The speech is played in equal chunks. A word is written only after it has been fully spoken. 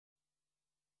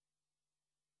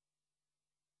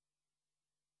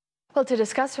Well, to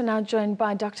discuss, we're now joined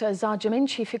by Dr. Azar Jammine,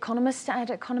 Chief Economist at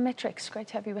Econometrix. Great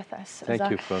to have you with us, Azar.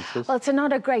 Thank you, Francis. Well, it's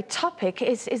not a great topic.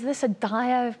 Is this a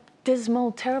dire,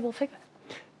 dismal, terrible figure?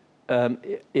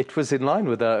 It was in line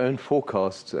with our own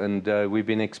forecasts, and we've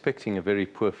been expecting a very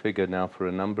poor figure now for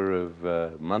a number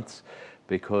of months,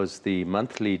 because the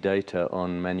monthly data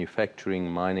on manufacturing,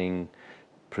 mining,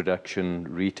 production,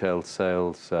 retail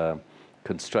sales,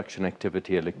 construction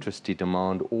activity, electricity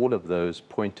demand, all of those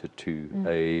pointed to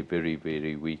a very,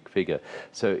 very weak figure.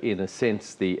 So in a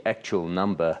sense, the actual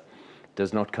number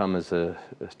does not come as a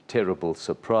terrible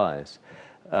surprise.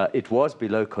 It was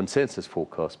below consensus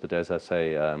forecast, but as I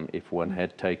say, if one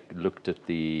had looked at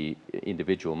the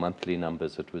individual monthly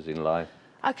numbers, it was in line.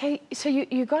 Okay, so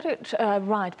you got it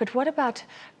right, but what about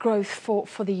growth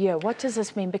for the year? What does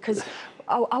this mean? Because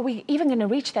are we even going to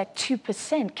reach that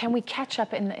 2%? Can we catch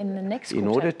up in the next quarter?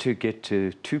 In order to get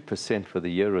to 2% for the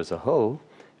year as a whole,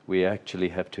 we actually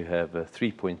have to have a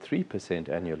 3.3%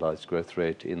 annualized growth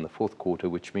rate in the fourth quarter,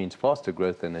 which means faster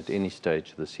growth than at any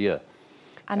stage this year.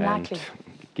 Unlikely.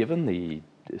 And given the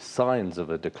signs of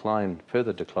a decline,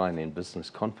 further decline in business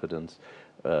confidence,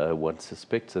 one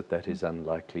suspects that that is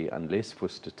unlikely, unless for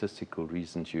statistical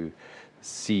reasons you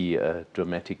see a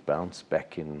dramatic bounce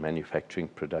back in manufacturing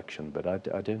production. But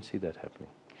I don't see that happening.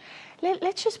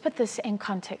 Let's just put this in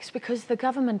context, because the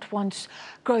government wants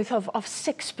growth of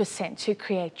 6% to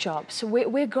create jobs. So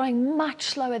we're growing much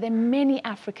slower than many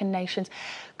African nations.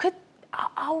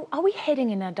 Are we heading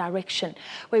in a direction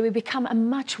where we become a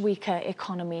much weaker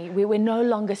economy, where we're no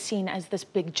longer seen as this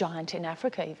big giant in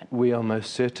Africa even? We are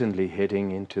most certainly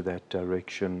heading into that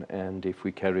direction, and if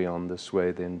we carry on this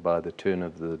way, then by the turn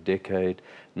of the decade,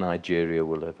 Nigeria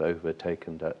will have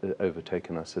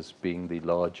overtaken us as being the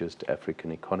largest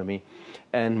African economy,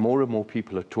 and more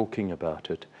people are talking about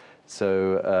it.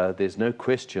 So there's no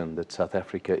question that South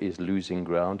Africa is losing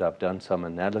ground. I've done some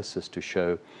analysis to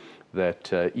show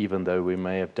that even though we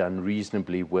may have done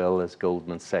reasonably well, as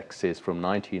Goldman Sachs says, from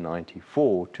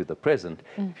 1994 to the present,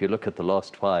 if you look at the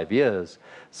last 5 years,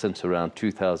 since around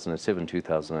 2007,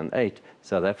 2008,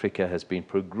 South Africa has been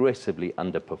progressively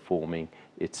underperforming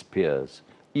its peers.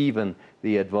 Even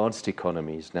the advanced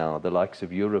economies now, the likes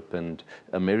of Europe and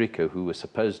America, who were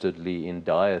supposedly in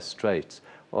dire straits,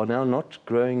 are now not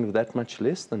growing that much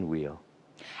less than we are.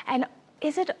 And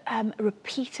is it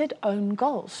repeated own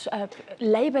goals?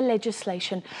 Labour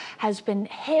legislation has been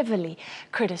heavily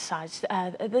criticised,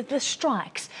 the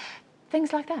strikes,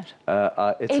 things like that.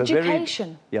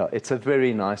 Education. It's a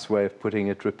very nice way of putting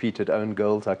it, repeated own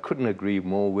goals. I couldn't agree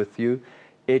more with you.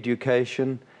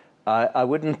 Education, I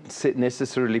wouldn't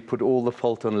necessarily put all the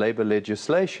fault on labour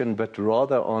legislation, but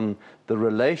rather on the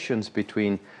relations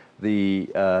between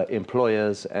the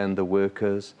employers and the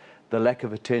workers, the lack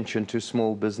of attention to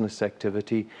small business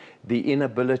activity, the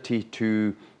inability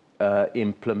to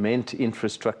implement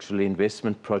infrastructural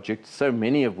investment projects, so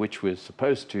many of which were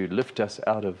supposed to lift us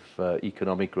out of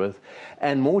economic growth,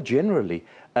 and more generally,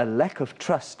 a lack of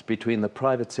trust between the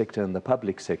private sector and the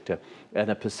public sector, and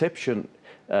a perception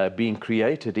being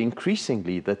created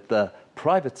increasingly that the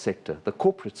private sector, the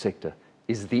corporate sector,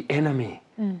 is the enemy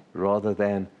rather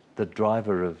than the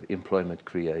driver of employment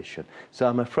creation. So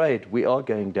I'm afraid we are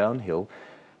going downhill.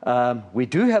 We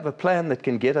do have a plan that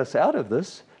can get us out of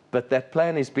this, but that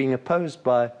plan is being opposed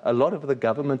by a lot of the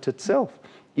government itself,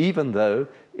 even though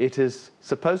it is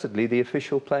supposedly the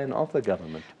official plan of the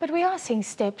government. But we are seeing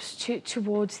steps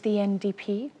towards the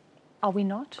NDP, are we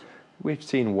not? We've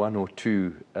seen one or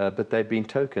two, but they've been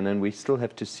token, and we still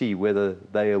have to see whether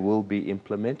they will be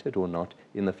implemented or not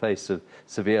in the face of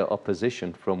severe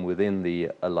opposition from within the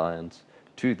alliance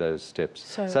to those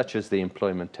steps, such as the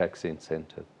employment tax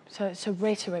incentive. So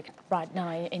rhetoric right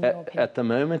now, in your opinion? At the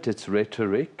moment, it's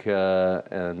rhetoric,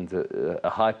 and a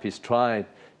hype is tried.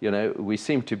 You know, we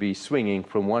seem to be swinging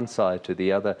from one side to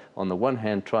the other. On the one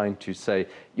hand, trying to say,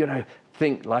 you know,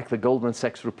 think like the Goldman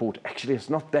Sachs report, actually it's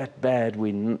not that bad,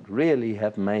 we really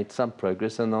have made some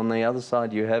progress. And on the other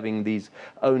side, you're having these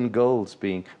own goals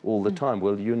being all the time.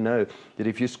 Well, you know that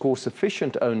if you score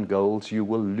sufficient own goals, you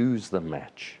will lose the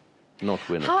match, not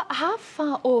win it. How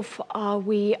far off are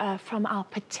we from our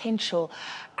potential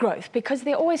growth? Because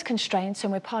there are always constraints,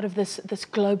 and we're part of this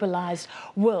globalized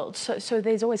world. So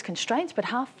there's always constraints, but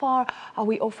how far are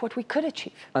we off what we could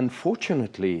achieve?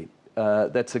 Unfortunately,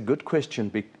 that's a good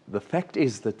question. The fact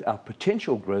is that our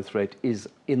potential growth rate is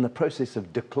in the process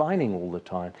of declining all the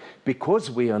time,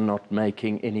 because we are not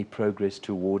making any progress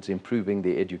towards improving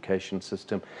the education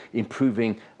system,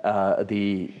 improving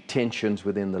the tensions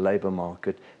within the labour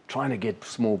market, trying to get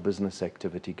small business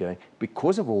activity going.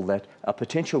 Because of all that, our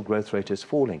potential growth rate is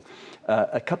falling.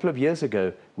 A couple of years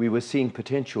ago, we were seeing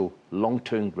potential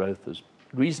long-term growth as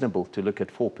reasonable to look at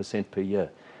 4% per year.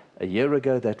 A year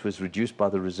ago, that was reduced by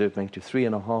the Reserve Bank to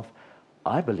 3.5%.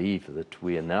 I believe that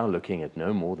we are now looking at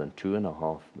no more than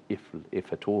 2.5%,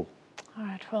 if at all. All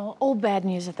right, well, all bad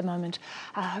news at the moment.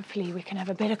 Hopefully we can have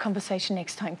a better conversation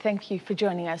next time. Thank you for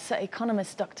joining us,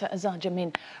 Economist Dr. Azar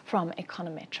Jammine from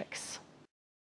Econometrix.